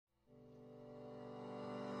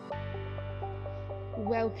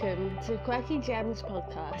Welcome to Quirky Gems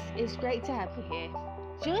podcast. It's great to have you here.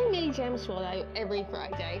 Join me, Gem Swallow, every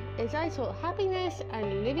Friday as I talk happiness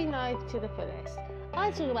and living life to the fullest. I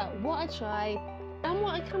talk about what I try and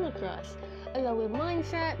what I come across, along with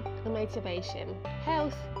mindset and motivation,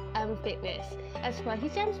 health and fitness. As Quirky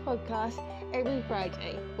Gems podcast every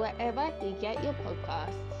Friday, wherever you get your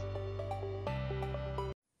podcasts.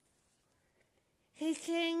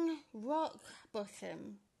 Hitting rock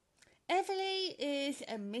bottom. Everly is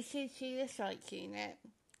admitted to the psych unit.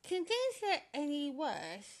 Can things get any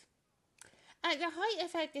worse? At the height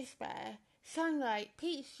of her despair, sunlight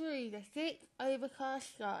peeks through the thick,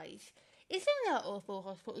 overcast skies. It's on that awful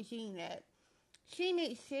hospital unit. She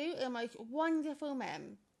meets two of the most wonderful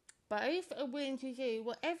men. Both are willing to do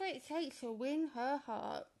whatever it takes to win her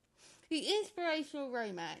heart. The inspirational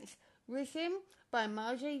romance, written by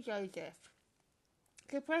Marjorie Joseph.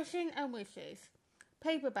 Depression and Wishes.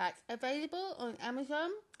 Paperback available on Amazon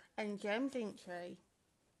and Gems Linktree.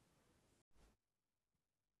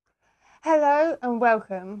 Hello and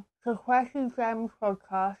welcome to Quirky Gems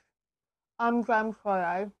podcast. I'm Gem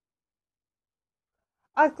Swallow.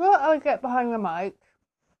 I thought I would get behind the mic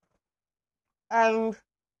and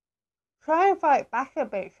try and fight back a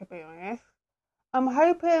bit, to be honest. I'm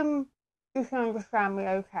hoping you can understand me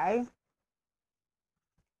okay.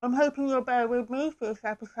 I'm hoping you'll bear with me for this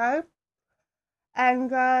episode.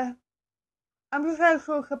 And I'm just going to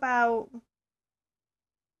talk about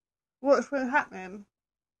what's been happening.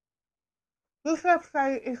 This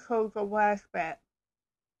episode is called The Worst Bit.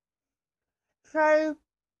 So,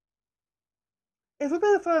 if you've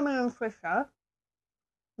been following me on Twitter,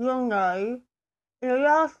 you'll know in the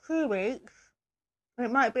last 2 weeks, and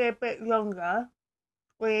it might be a bit longer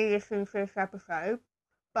when you listen to this episode,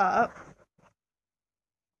 but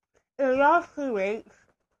in the last 2 weeks,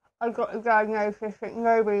 I got a diagnosis that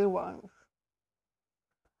nobody wants.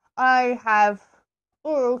 I have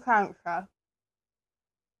oral cancer.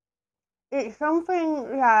 It's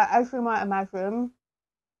something that, as you might imagine,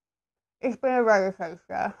 it's been a roller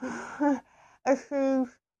coaster. A huge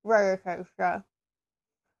roller coaster.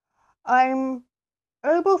 I'm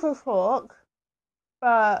able to talk,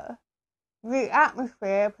 but the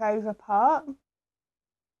atmosphere plays a part.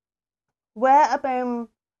 Where I've been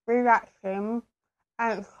relaxing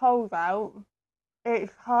and it's cold out,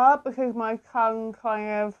 it's hard because my tongue kind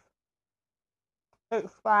of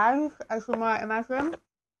expands, as you might imagine.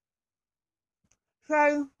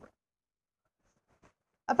 So,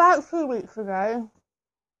 about 2 weeks ago,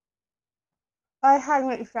 I had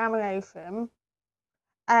an examination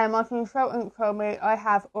and my consultant told me I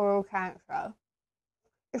have oral cancer.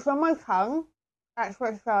 It's on my tongue, that's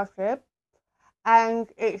where it started, and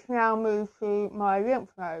it's now moved to my lymph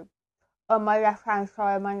node on my left hand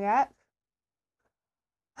side of my neck.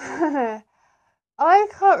 I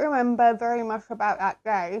can't remember very much about that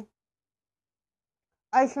day.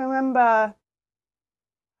 I can remember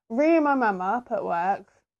ringing my mum up at work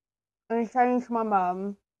and saying to my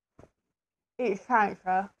mum, it's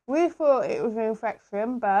cancer. We thought it was an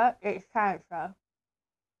infection, but it's cancer.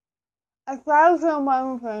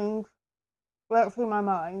 1,001 things went through my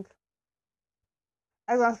mind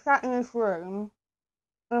as I sat in this room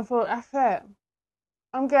and I thought, that's it.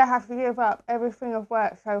 I'm going to have to give up everything I've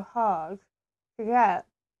worked so hard to get.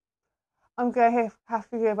 I'm going to have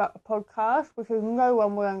to give up the podcast because no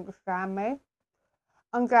one will understand me.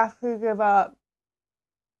 I'm going to have to give up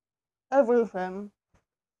everything.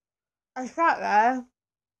 I sat there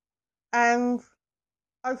and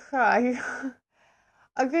I cried.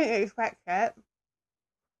 I didn't expect it.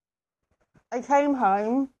 I came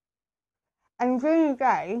home and during the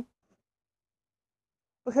day,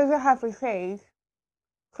 because I have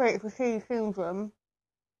chronic fatigue syndrome,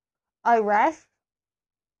 I rest.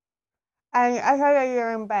 And as I lay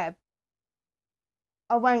there in bed,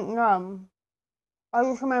 I went numb. I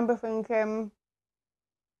just remember thinking,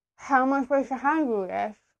 how am I supposed to handle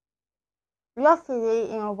this?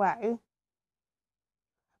 Luckily, in a way,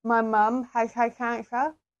 my mum has had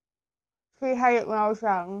cancer. She had it when I was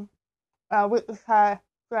young. I witnessed her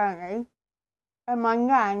journey. And my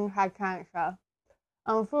nan had cancer.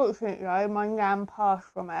 Unfortunately, my nan passed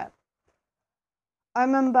from it. I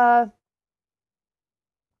remember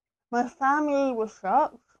my family was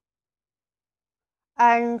shocked.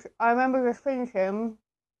 And I remember just thinking,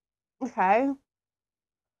 okay,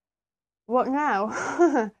 what now?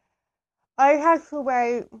 I had to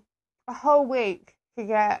wait a whole week to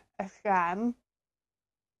get a scan.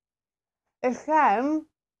 A scan,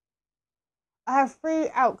 I have 3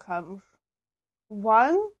 outcomes.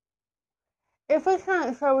 1, if the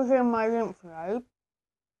cancer was in my lymph node,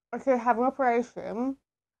 I could have an operation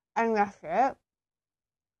and that's it.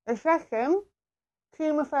 A second,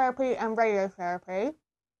 chemotherapy and radiotherapy.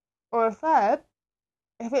 Or a third,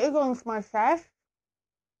 if it had gone to my chest,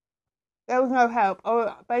 there was no help.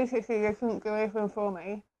 Or basically, they couldn't do anything for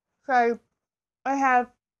me. So I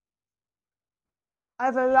have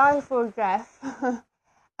either life or death.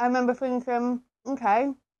 I remember thinking,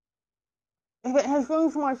 okay, if it has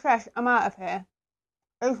gone to my chest, I'm out of here.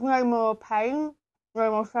 There's no more pain,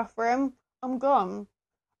 no more suffering. I'm gone.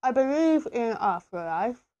 I believe in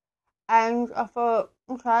afterlife, and I thought,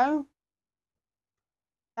 okay,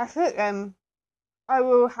 that's it then. I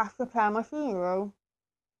will have to plan my funeral.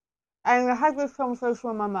 And I had this conversation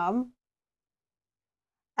with my mum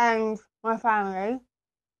and my family,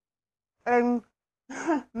 and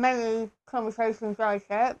many conversations like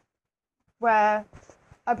it, where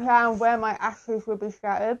I planned where my ashes would be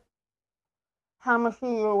scattered, how my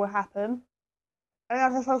funeral will happen. And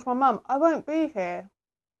as I told my mum, I won't be here.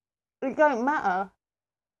 It don't matter.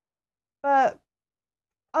 But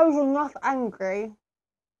I was enough angry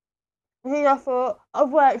because I thought, I've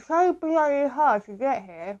worked so bloody hard to get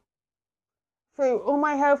here, through all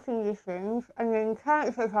my health conditions, and then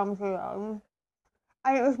cancer comes along.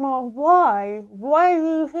 And it was more, why? Why are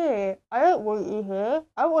you here? I don't want you here.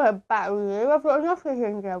 I don't want to battle you. I've got enough to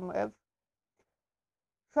get done with.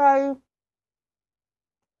 So,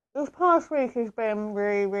 this past week has been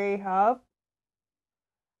really, really hard.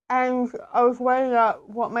 And I was weighing up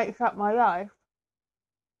what makes up my life.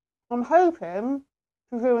 I'm hoping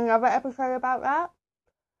to do another episode about that.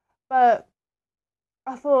 But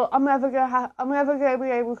I thought I'm never gonna be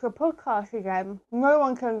able to podcast again. No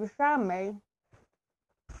one can understand me.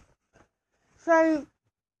 So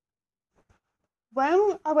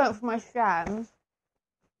when I went for my scan,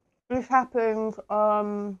 this happened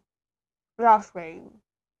last week.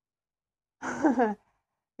 The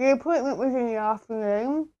appointment was in the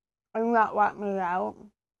afternoon, and that whacked me out.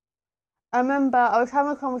 I remember I was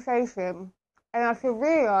having a conversation, and I could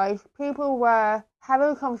realise people were having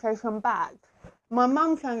a conversation back. My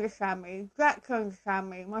mum can understand me, Jack can understand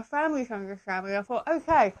me, my family can understand me. I thought,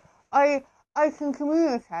 okay, I can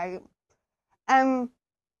communicate. And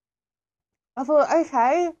I thought,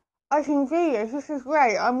 okay, I can do this is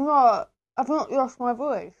great. I've not lost my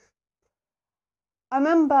voice. I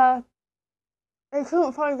remember they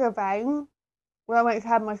couldn't find a vein where I went to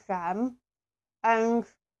have my scan, and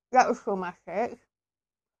that was traumatic.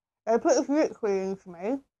 They put this liquid into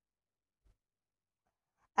me,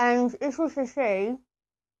 and this was to see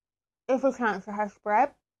if the cancer has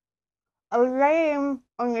spread. I was laying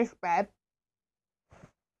on this bed.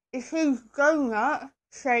 It's huge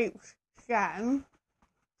donut-shaped scan,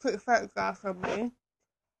 took photographs of me,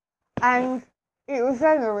 and it was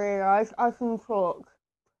then I realised I can talk.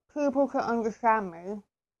 People can understand me.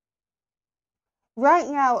 Right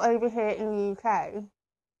now over here in the UK,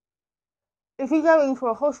 if you go into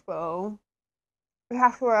a hospital, you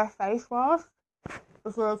have to wear a face mask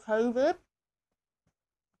for COVID.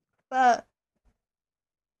 But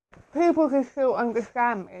people can still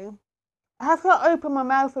understand me. I have to open my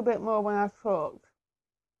mouth a bit more when I talk.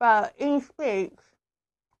 But in speech,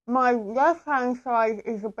 my left hand side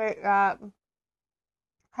is a bit that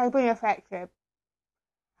has been affected.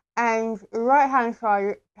 And the right hand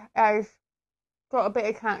side has got a bit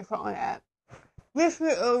of cancer on it. This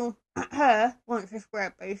little wants to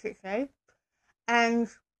spread basically. And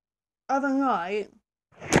other night,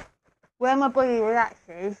 when my body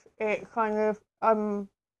relaxes, it kind of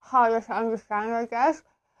harder to understand, I guess.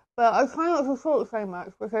 But I try not to talk so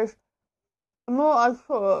much because the more I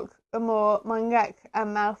talk, the more my neck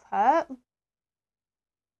and mouth hurt.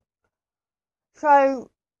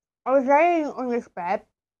 So I was laying on this bed,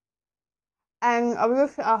 and I was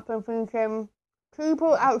looking up and thinking,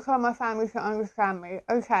 people outside my family can understand me.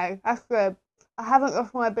 Okay, that's good. I haven't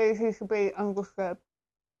lost my ability to be understood.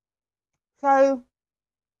 So,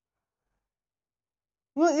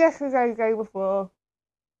 not yesterday, the day before,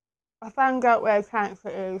 I found out where cancer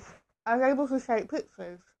is. I was able to take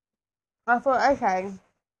pictures. I thought, okay,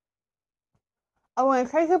 I want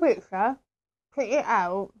to take a picture, put it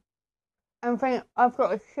out, and think I've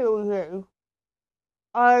got to kill you.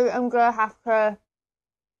 I am going to have to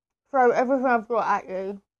throw everything I've got at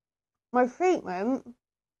you. My treatment,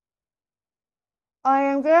 I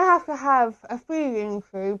am going to have a feeding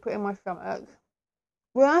tube put in my stomach.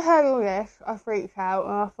 When I heard all this, I freaked out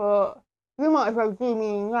and I thought, you might as well do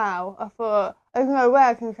me now. I thought, there's no way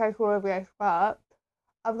I can take all of this, but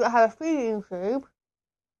I've got to have a feeding tube.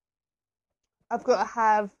 I've got to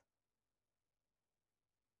have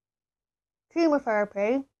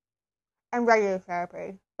chemotherapy and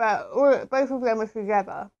radiotherapy, but both of them are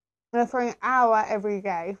together. And for an hour every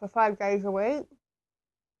day for 5 days a week.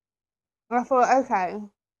 And I thought, okay,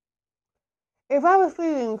 if I was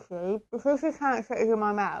feeding food, because the cancer is in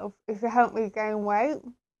my mouth, is to help me gain weight.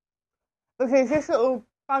 Because this little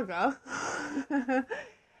bugger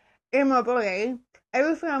in my body,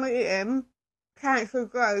 everything I'm eating, cancer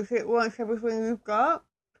grows, it wants everything you've got.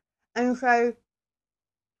 And so,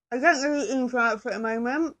 I don't really eat out at the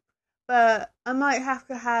moment, but I might have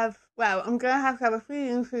to have, well, I'm going to have a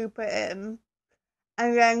feeding tube put in,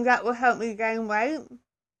 and then that will help me gain weight.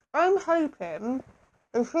 I'm hoping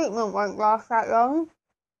the treatment won't last that long.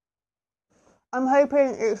 I'm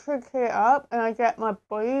hoping it should clear up and I get my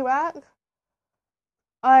body back.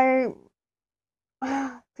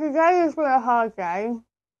 Today has been a hard day.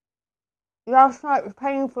 Last night was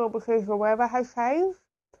painful because the weather has changed,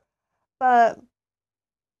 but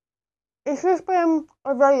it's just been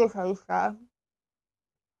a roller coaster.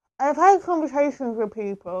 I've had conversations with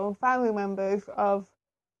people, family members of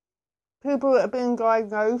people that have been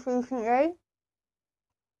diagnosed recently,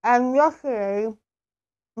 and luckily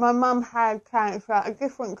my mum had cancer at a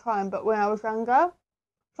different time but when I was younger.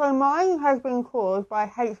 So mine has been caused by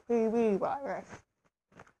HPV virus.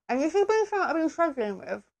 And this has been something I've been struggling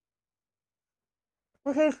with.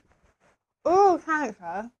 Because oral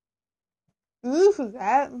cancer you usually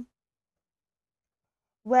get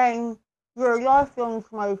when you're a lifelong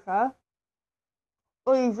smoker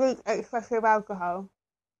or you drink excessive alcohol.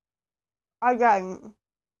 I don't.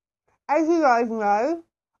 As you guys know,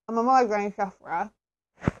 I'm a migraine sufferer.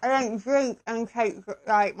 I don't drink and take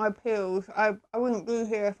like my pills. I wouldn't be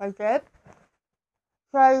here if I did.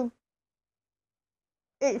 So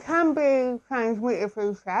it can be transmitted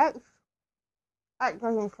through sex. That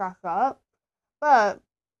doesn't track up. But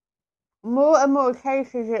more and more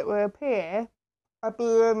cases, it will appear, are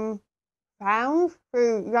being found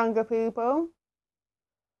through younger people.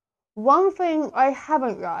 One thing I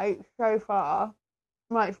haven't liked so far,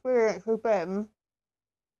 my experience has been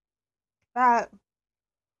that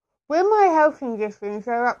with my health conditions,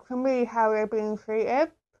 they're up to me how they're being treated.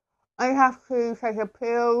 I have to take a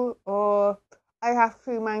pill or I have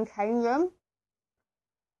to maintain them.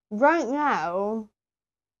 Right now,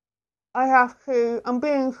 I'm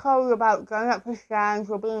being told about going up for scans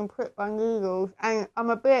or being pricked by needles, and I'm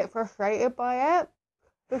a bit frustrated by it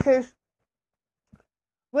because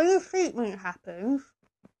when the treatment happens,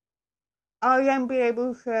 I'll then be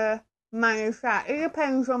able to manage that. It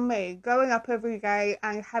depends on me going up every day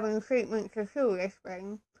and having treatment to kill this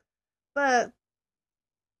thing. But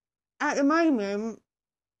at the moment,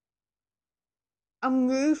 I'm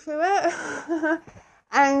new to it,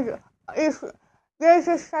 and there's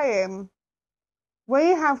a saying, when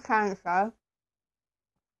you have cancer,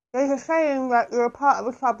 there's a saying that you're a part of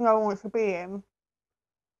a club no one wants to be in.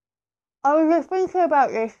 I was just thinking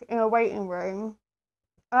about this in a waiting room,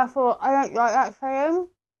 and I thought, I don't like that saying.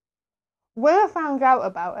 When I found out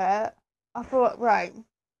about it, I thought, right,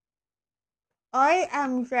 I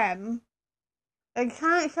am them, and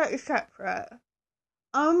cancer is separate.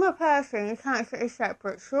 I'm a person who cancer is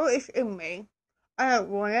separate. Sure, it's in me. I don't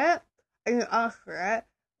want it. I didn't ask for it,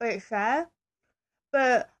 but it's there.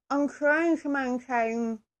 But I'm trying to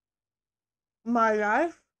maintain my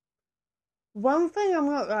life. One thing I'm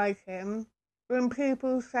not liking, when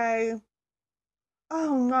people say,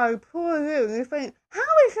 oh no, poor you think, how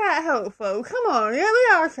is that helpful? Come on, let me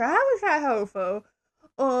ask you, how is that helpful?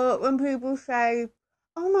 Or when people say,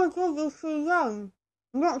 oh my god, you're too young.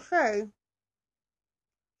 Not true.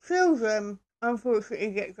 Children,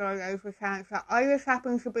 unfortunately, get diagnosed with cancer. I just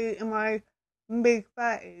happen to be in my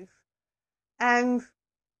mid-30s. And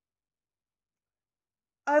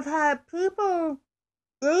I've had people,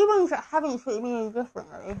 the only ones that haven't treated me any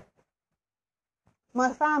differently, my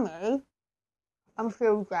family, I'm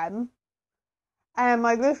still them, and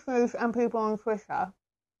my listeners and people on Twitter.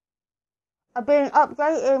 I've been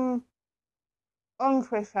updating on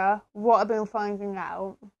Twitter what I've been finding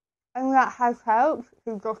out, and that has helped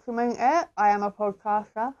to document it. I am a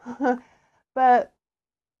podcaster, but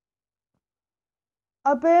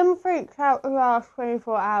I've been freaked out the last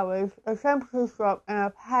 24 hours. The temperature's dropped and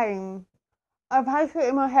a pain. I've had it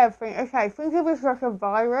in my head think, okay, think of it as like a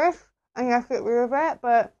virus and you have to get rid of it,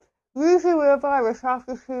 but usually with a virus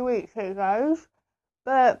after 2 weeks it goes.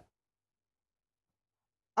 But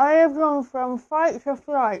I have gone from fight to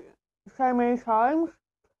flight so many times.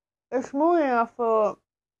 This morning I thought,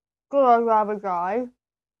 God, I'd rather die.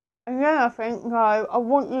 And then I think, no, I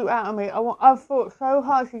want you out of me. I've fought so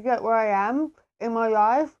hard to get where I am in my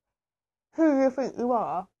life. Who do you think you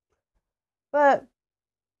are? But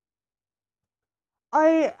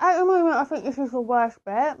at the moment, I think this is the worst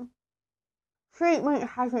bit. Treatment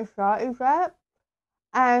hasn't started yet.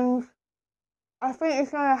 And I think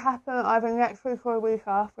it's going to happen either next week or the week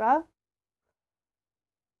after.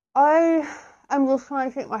 I am just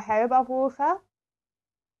trying to keep my head above water.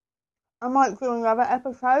 I might do another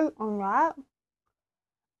episode on that.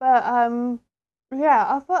 But,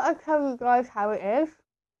 yeah, I thought I'd tell you guys how it is.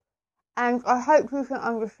 And I hope you can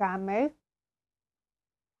understand me.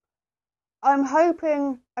 I'm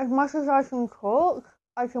hoping, as much as I can talk,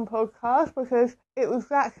 I can podcast, because it was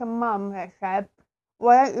Jack's and Mum that said,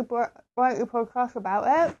 why don't you podcast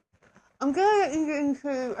about it? I'm going to get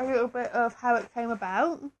into a little bit of how it came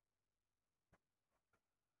about.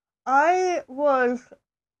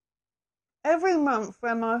 Every month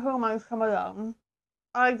when my hormones come along,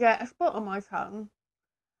 I get a spot on my tongue.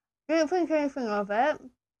 Didn't think anything of it,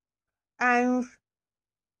 and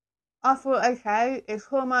I thought, okay, it's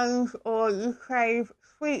hormones, or you crave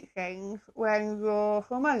sweet things when you're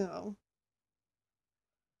hormonal.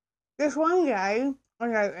 This one day, I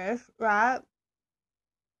noticed that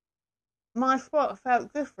my spot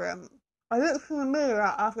felt different. I looked in the mirror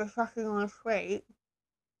after sucking on a sweet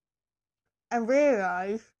and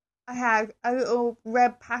realised I had a little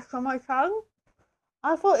red patch on my tongue.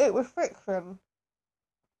 I thought it was friction.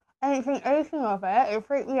 I didn't think anything of it. It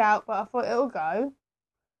freaked me out, but I thought it'll go.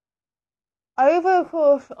 Over the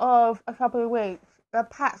course of a couple of weeks, the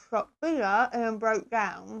patch got bigger and then broke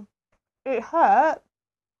down. It hurt,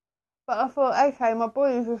 but I thought, okay, my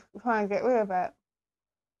body's just trying to get rid of it.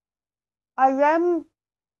 I then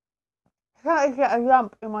started to get a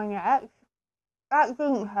lump in my neck. That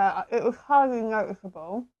didn't hurt. It was hardly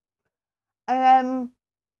noticeable. And then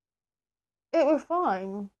it was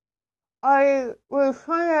fine. I was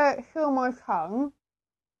trying to heal my tongue.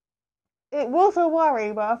 It was a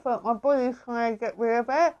worry, but I thought my body's trying to get rid of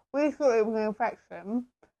it. We thought it was an infection.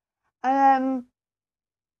 And then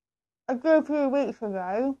a good few weeks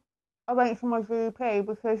ago, I went to my GP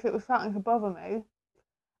because it was starting to bother me.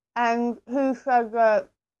 And he said that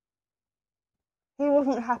he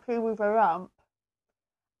wasn't happy with the lump,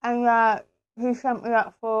 and that he sent me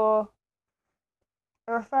up for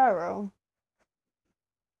a referral.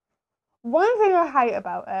 One thing I hate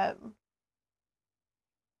about it,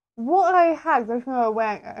 what I had was no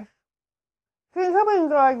awareness. Since I've been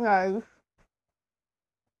diagnosed,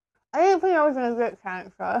 I didn't think I was going to get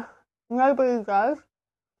cancer. Nobody does.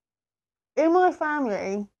 In my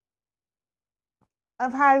family,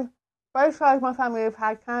 both sides of my family have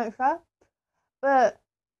had cancer, but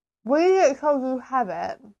when you get told you have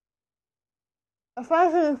it, the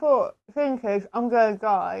first thing you think is, I'm going to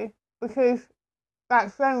die, because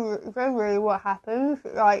that's generally what happens,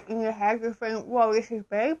 like, in your head. You think, whoa, this is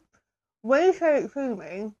big. When he said it to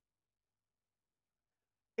me,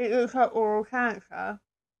 it looks like oral cancer.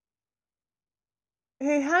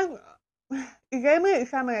 He gave me an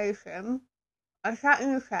examination. I sat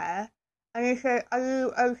in the chair, and he said, are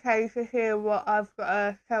you okay to hear what I've got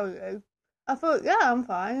to tell you? I thought, yeah, I'm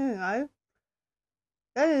fine.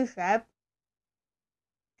 Then he said,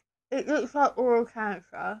 it looks like oral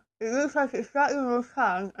cancer. It looks like it's starting on your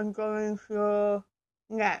tongue and going into your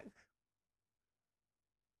neck.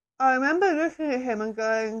 I remember looking at him and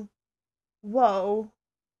going, whoa,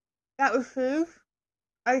 that was huge.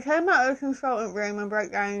 I came out of the consultant room and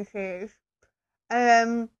broke down in tears.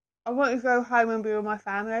 And I wanted to go home and be with my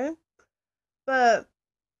family. But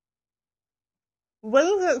when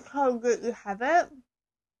you get told that you have it,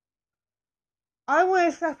 I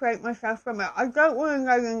want to separate myself from it. I don't want to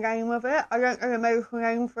know the name of it. I don't know the medical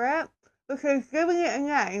name for it. Because giving it a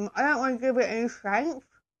name, I don't want to give it any strength.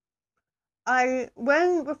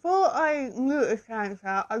 Before I knew it was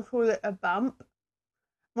cancer, I called it a bump.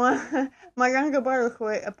 My younger brother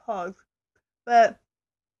called it a pod. But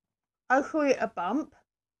I call it a bump.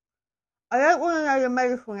 I don't want to know the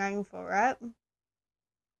medical name for it.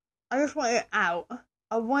 I just want it out.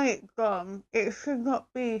 I want it gone. It should not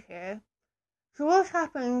be here. So what's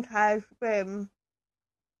happened has been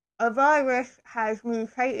a virus has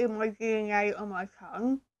mutated my DNA on my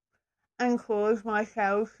tongue and caused my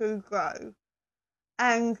cells to grow.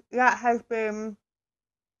 And that has been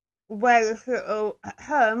where this little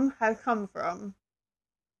term has come from.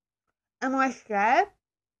 Am I scared?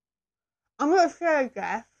 I'm not scared of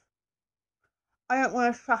death. I don't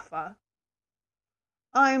want to suffer.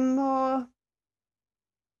 I don't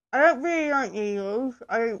really like needles.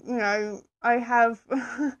 I have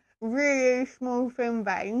really small thin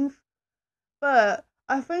veins. But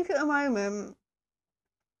I think at the moment,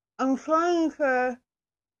 I'm trying to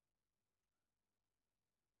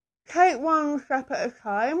take one step at a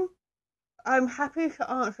time. I'm happy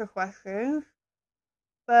to answer questions,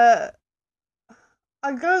 but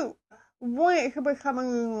I don't want it to become a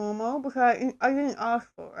new normal, because I didn't ask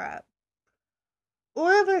for it. all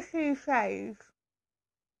of the cliches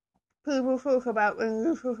people talk about when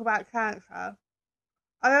you talk about cancer,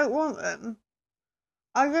 I don't want them.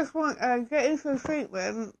 I just want to get into the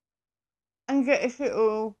treatment and get this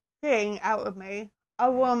little thing out of me. I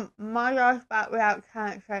want my life back without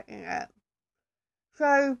cancer in it.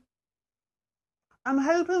 So, I'm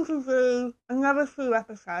hoping to do another few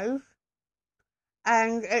episodes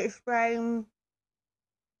and explain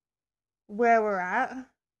where we're at.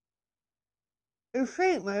 The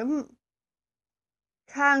treatment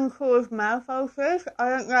can cause mouth ulcers. I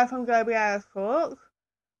don't know if I'm going to be able to talk,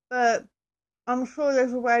 but I'm sure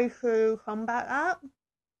there's a way to combat that.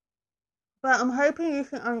 But I'm hoping you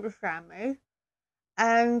can understand me,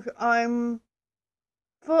 and thought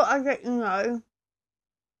I'd let you know.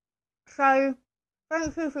 So,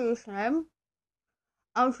 thank you for listening.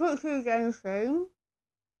 I'll talk to you again soon.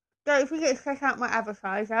 Don't forget to check out my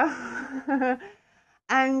advertiser.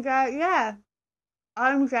 And yeah,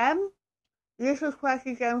 I'm Jem. This was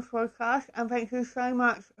Quirky Gems Podcast, and thank you so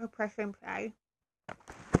much for pressing play.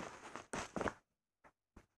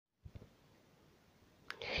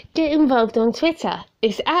 Get involved on Twitter.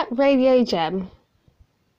 It's @RadioGem.